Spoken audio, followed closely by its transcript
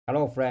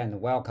Hello friend,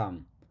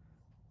 welcome.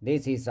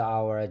 This is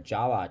our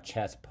Java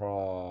chess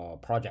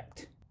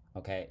project.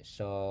 Okay,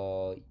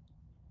 so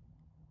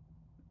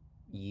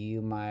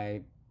you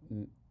might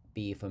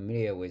be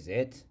familiar with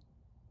it.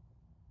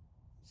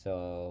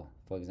 So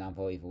for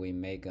example, if we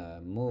make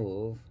a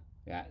move,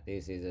 yeah,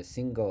 this is a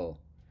single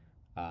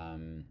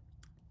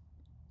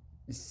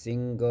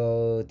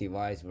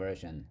device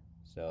version.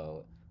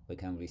 So we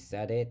can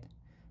reset it,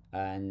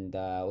 and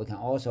we can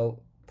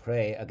also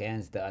play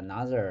against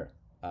another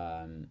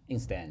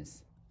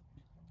instance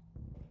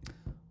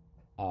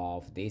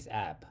of this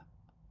app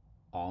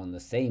on the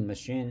same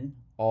machine,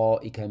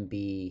 or it can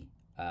be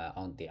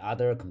on the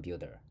other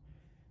computer.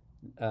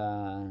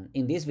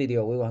 In this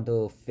video, we want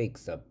to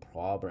fix a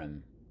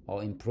problem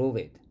or improve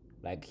it,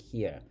 like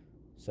here.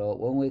 So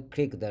when we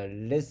click the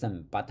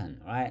listen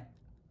button, right,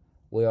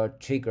 we'll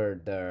trigger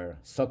the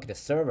socket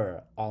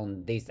server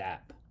on this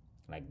app,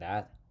 like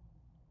that.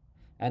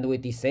 And we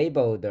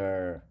disable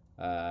the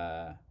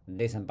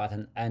listen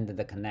button and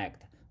the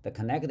connect. The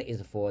connect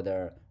is for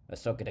the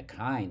socket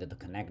client to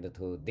connect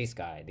to this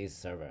guy, this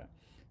server.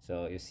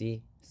 So you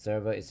see,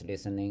 server is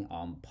listening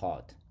on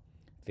port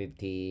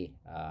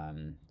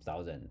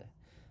 50,000,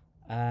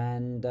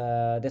 and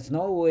there's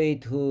no way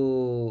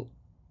to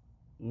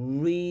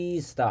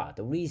reset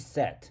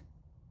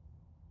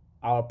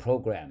our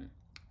program,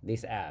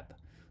 this app,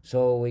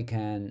 so we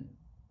can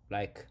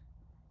like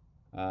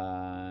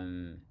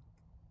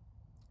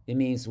it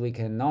means we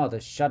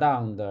cannot shut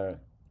down the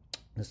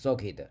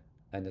socket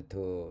and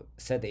to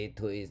set it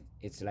to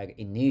its like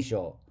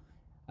initial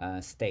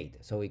state,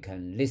 so we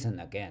can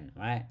listen again,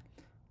 right?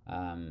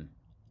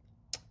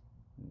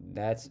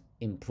 Let's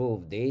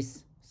improve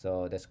this.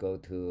 So let's go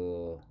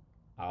to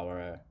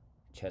our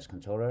chess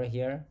controller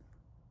here.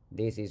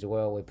 This is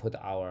where we put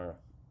our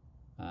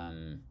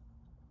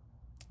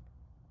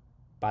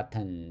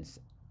buttons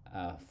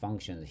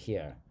functions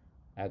here.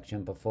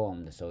 Action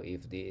performed. So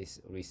if this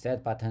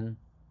reset button,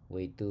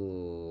 we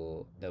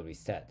do the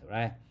reset,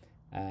 right?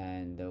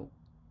 And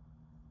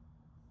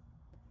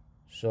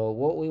so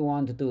what we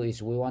want to do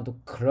is we want to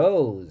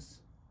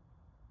close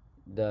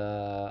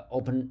the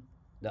opened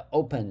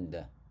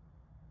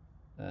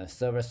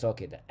server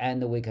socket,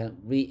 and we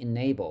can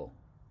enable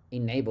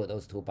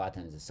those two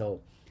buttons.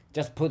 So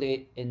just put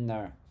it in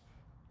the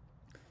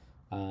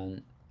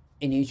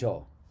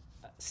initial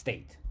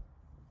state.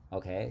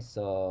 Okay,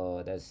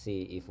 so let's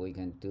see if we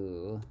can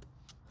do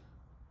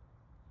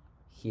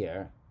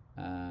here.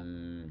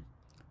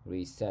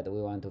 Reset.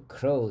 We want to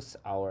close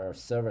our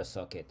server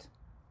socket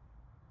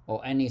or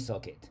any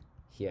socket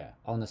here.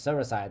 On the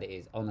server side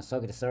is on the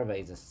socket server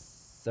is a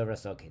server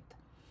socket.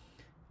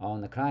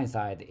 On the client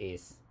side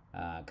is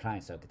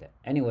client socket.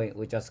 Anyway,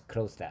 we just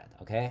close that.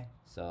 Okay,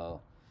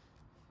 so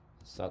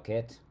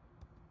socket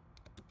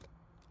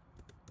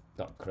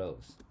dot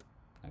close,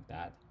 like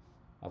that.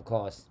 Of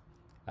course,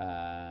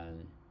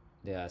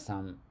 there are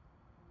some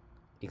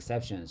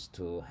exceptions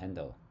to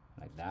handle,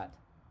 like that.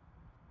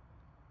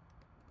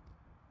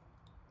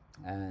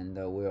 And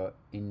we'll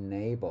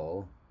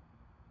enable.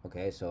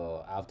 Okay,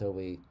 so after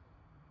we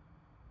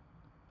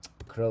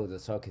close the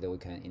socket, we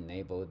can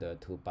enable the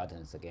two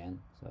buttons again.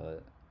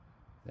 So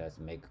let's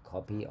make a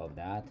copy of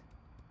that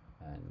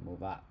and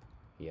move up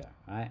here,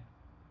 right?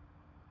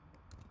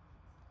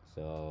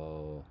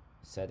 So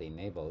set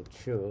enable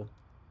true.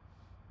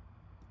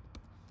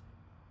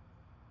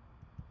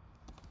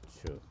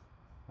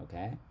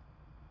 Okay,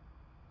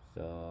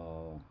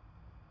 so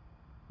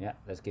yeah,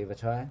 let's give it a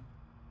try.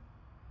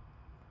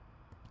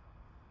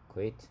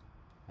 Quit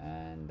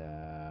and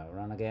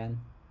run again.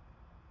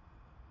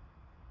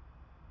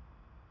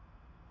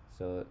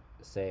 So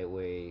say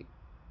we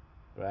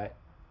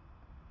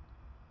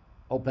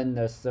open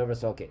the server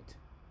socket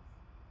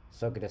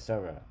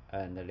server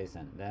and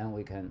listen, then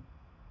we can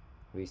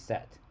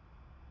reset.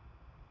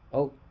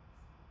 Oh,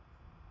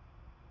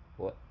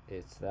 what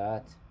is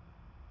that?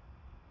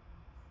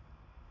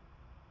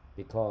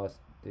 Because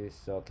this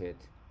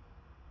socket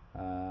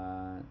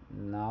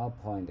null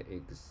point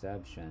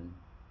exception.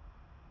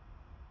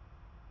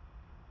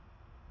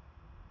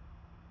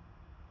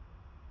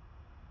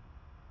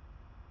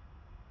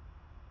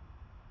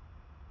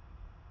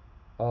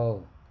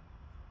 Oh,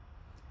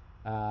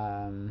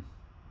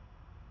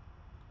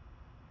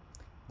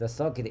 the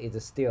socket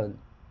is still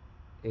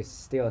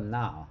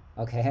null.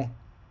 Okay,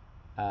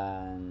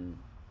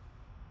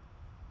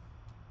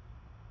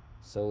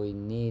 so we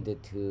need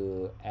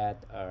to add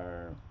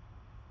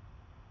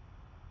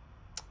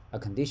a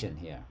condition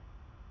here.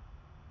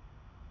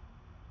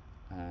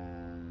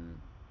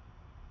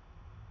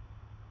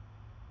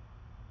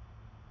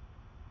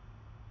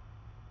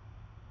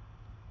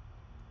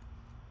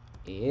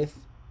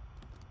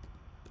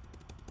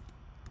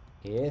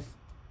 If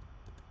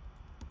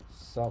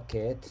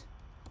socket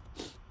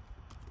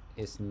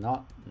is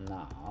not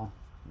null,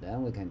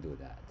 then we can do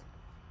that.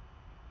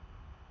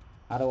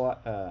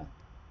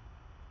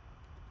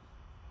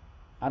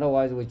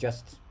 Otherwise we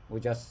just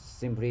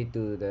simply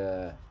do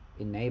the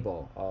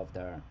enable of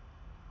the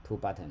two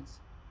buttons.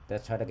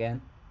 Let's try it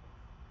again.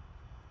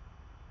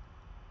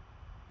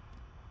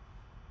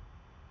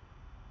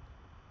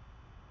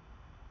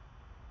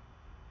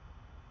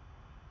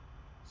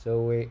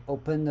 So we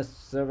open the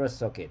server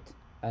socket,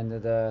 and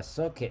the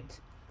socket,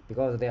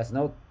 because there's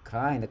no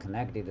client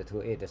connected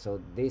to it,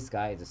 so this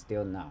guy is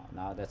still now.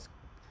 Now let's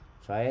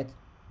try it.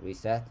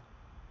 Reset.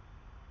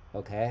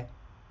 Okay.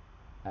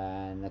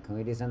 And can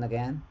we listen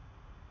again?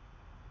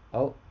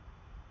 Oh,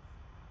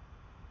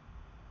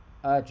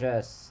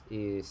 address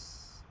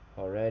is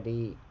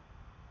already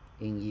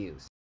in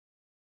use.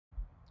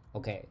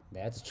 Okay,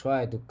 let's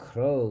try to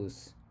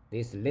close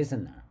this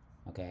listener.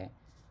 Okay,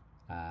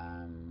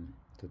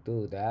 to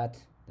do that,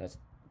 let's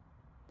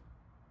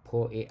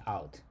pull it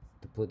out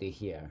to put it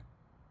here.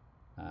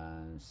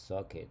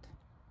 Socket.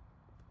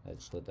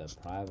 Let's put a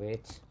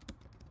private.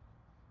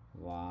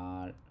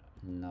 While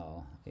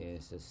no,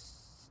 is a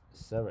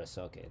server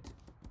socket.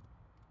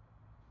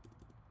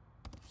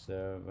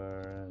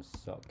 Server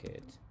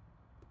socket.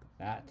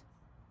 That.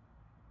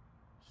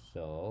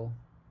 So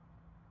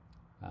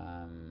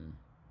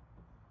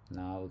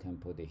now we can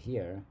put it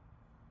here.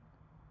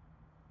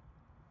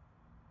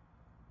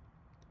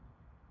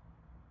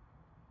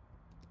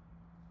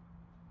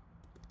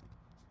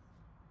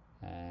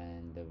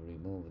 And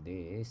remove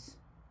this.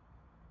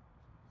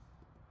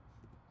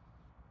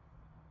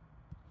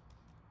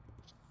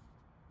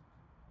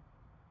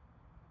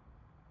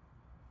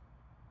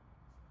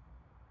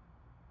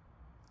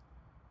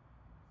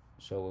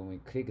 So when we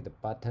click the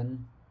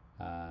button,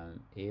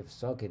 if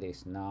socket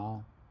is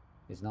not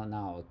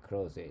now,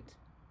 close it.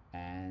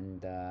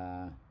 And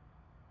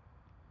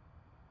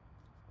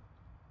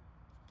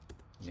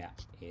yeah,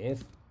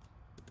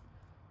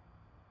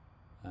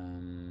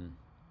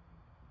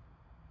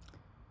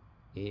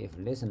 if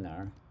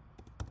listener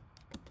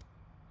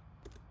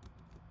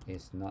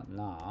is not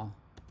now,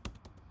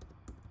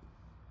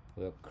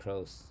 we'll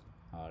close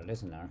our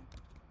listener.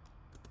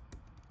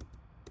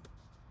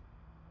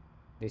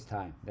 This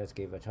time, let's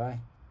give it a try.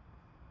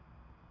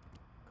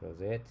 Close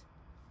it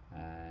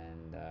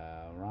and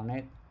run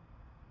it.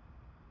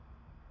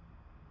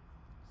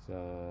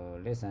 So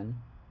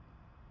listen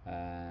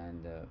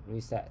and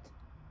reset.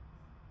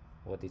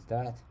 What is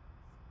that?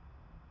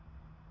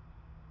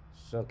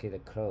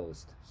 Socket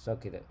closed.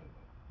 Socket.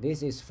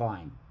 This is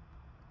fine.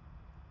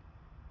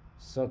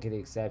 Socket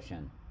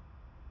exception.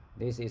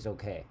 This is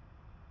okay.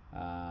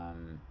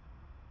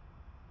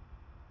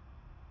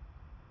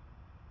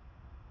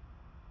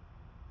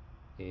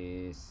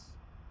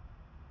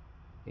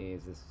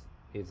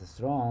 Is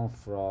thrown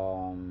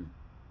from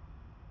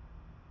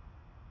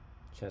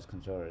chest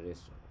controller.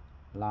 This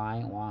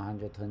line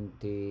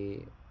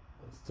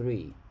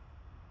 123.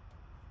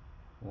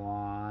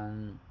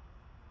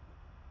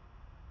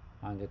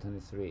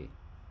 123.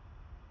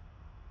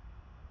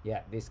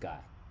 Yeah, this guy.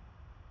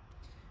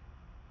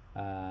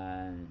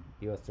 And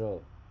your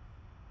throw.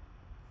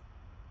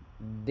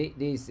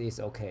 This is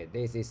okay.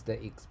 This is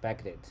the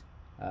expected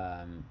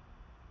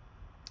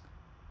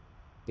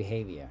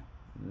behavior.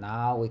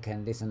 Now we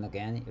can listen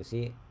again. You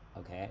see?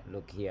 Okay,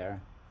 look here.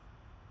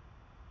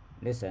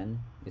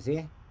 Listen. You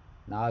see?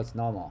 Now it's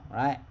normal,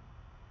 right?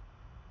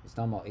 It's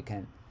normal. It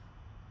can.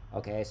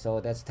 Okay, so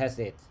let's test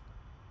it.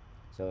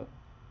 So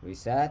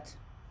reset.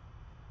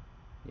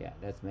 Yeah,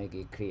 let's make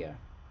it clear.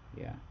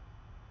 Yeah.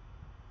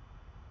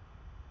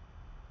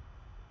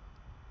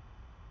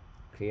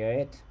 Clear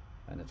it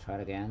and try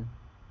it again.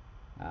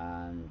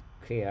 And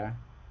clear.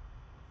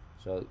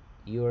 So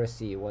you will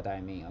see what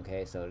I mean.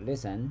 Okay, so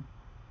listen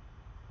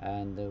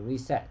and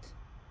reset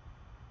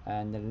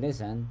and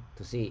listen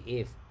to see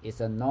if it's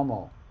a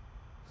normal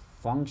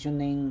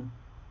functioning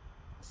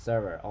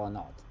server or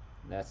not.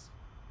 Let's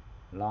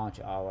launch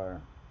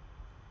our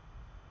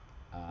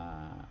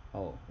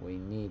oh, we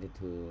need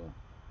to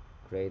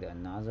create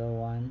another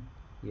one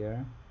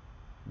here,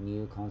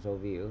 new console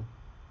view,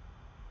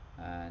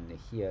 and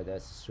here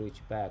let's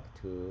switch back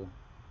to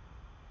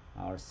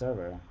our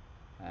server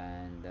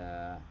and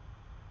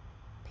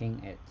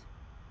ping it.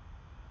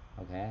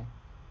 Okay,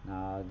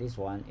 now this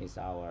one is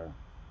our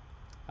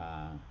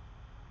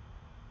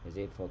is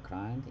it for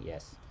client?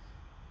 Yes.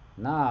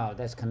 Now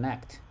let's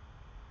connect.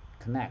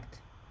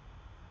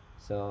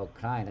 So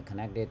client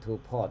connected to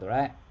port,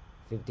 right?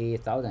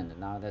 50,000.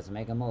 Now let's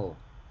make a move.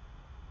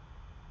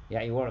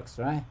 Yeah, it works,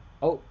 right?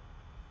 Oh,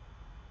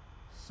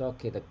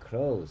 socket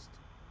closed.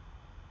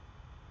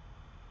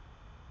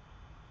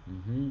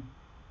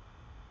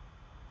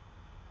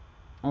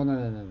 Oh,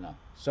 no.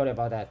 Sorry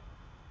about that.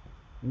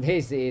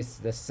 This is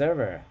the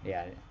server.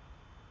 Yeah,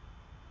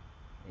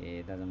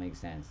 it doesn't make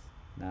sense.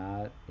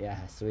 Now,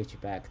 yeah, switch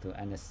back to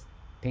and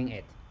ping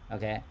it.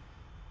 Okay.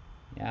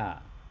 Yeah.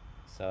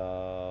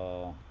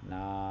 So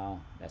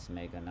now let's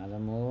make another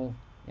move.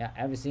 Yeah,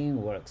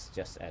 everything works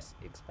just as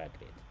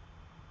expected.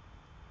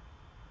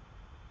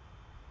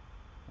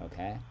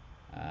 Okay.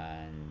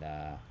 And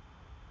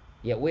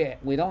yeah,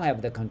 we don't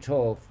have the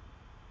control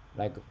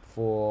like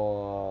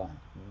for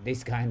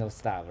this kind of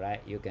stuff,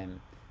 right? You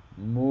can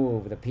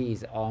move the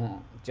piece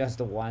on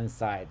just one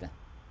side.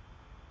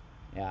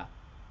 Yeah,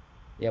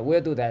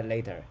 we'll do that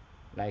later.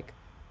 Like,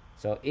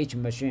 so each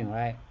machine,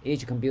 right,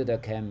 each computer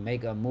can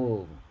make a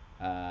move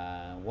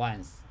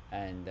once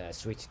and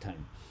switch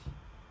turn.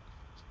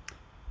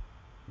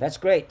 That's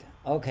great.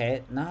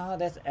 Okay, now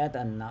let's add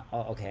another.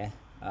 Oh, okay.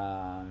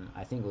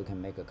 I think we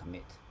can make a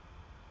commit.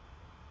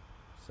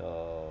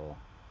 So,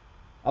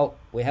 oh,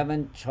 we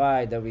haven't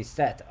tried the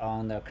reset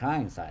on the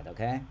client side.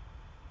 Okay,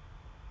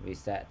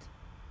 reset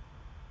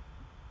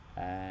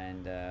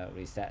and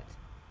reset.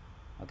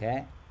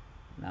 Okay,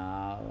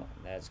 now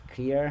that's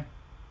clear.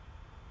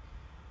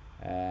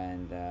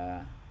 And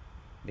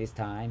this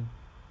time,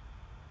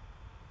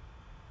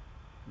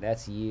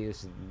 let's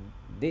use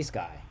this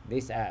guy,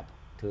 this app,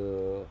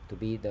 to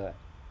be the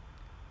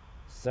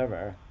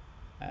server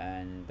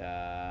and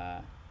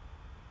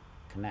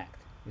connect.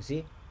 You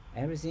see,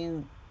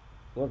 everything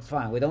works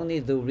fine. We don't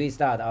need to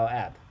restart our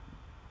app.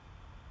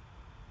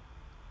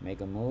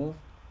 Make a move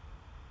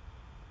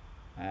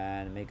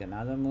and make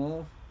another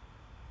move.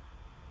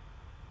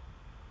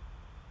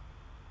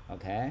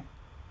 Okay,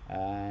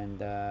 and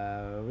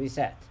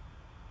reset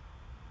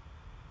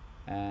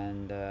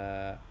and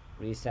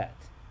reset.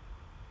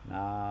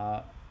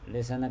 Now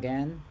listen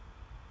again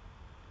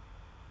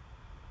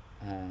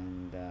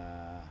and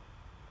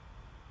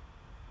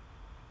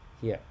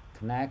here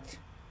connect,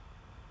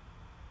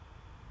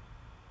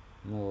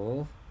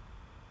 move.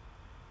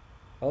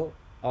 Oh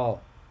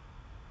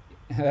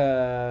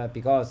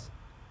because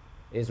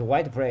it's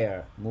white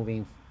player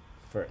moving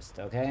first.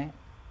 Okay,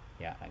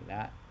 yeah, like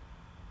that.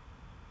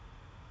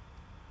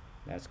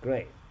 That's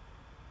great.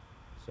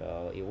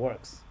 So it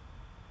works.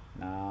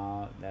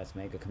 Now let's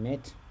make a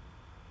commit.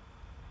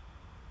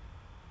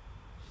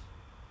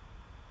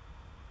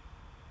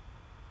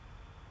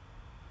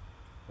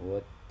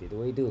 What did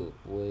we do?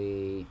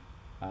 We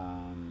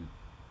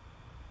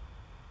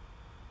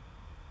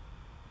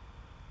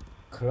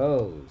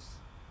close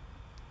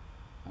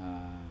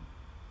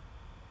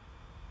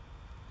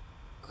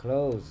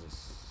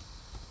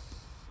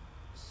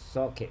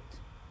socket,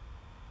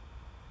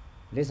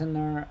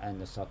 listener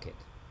and socket.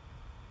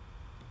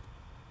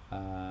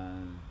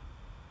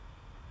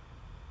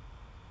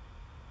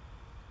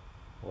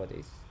 What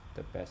is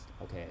the best?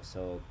 Okay,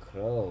 so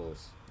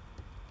close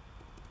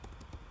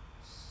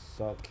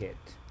socket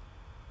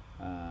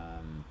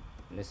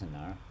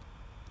listener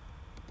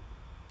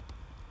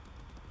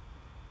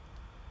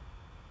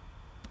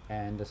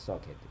and the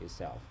socket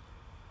itself.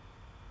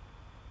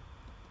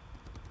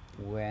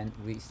 When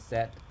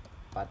reset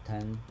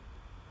button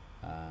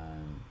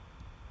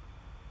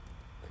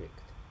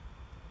clicked.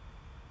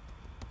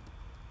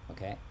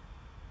 Okay.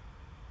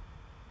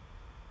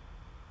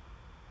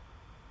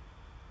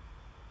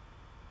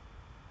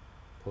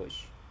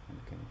 Push.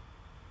 Okay.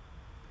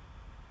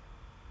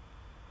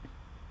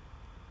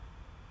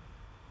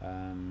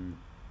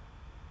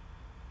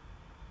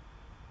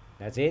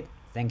 That's it.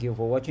 Thank you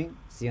for watching.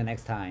 See you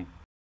next time.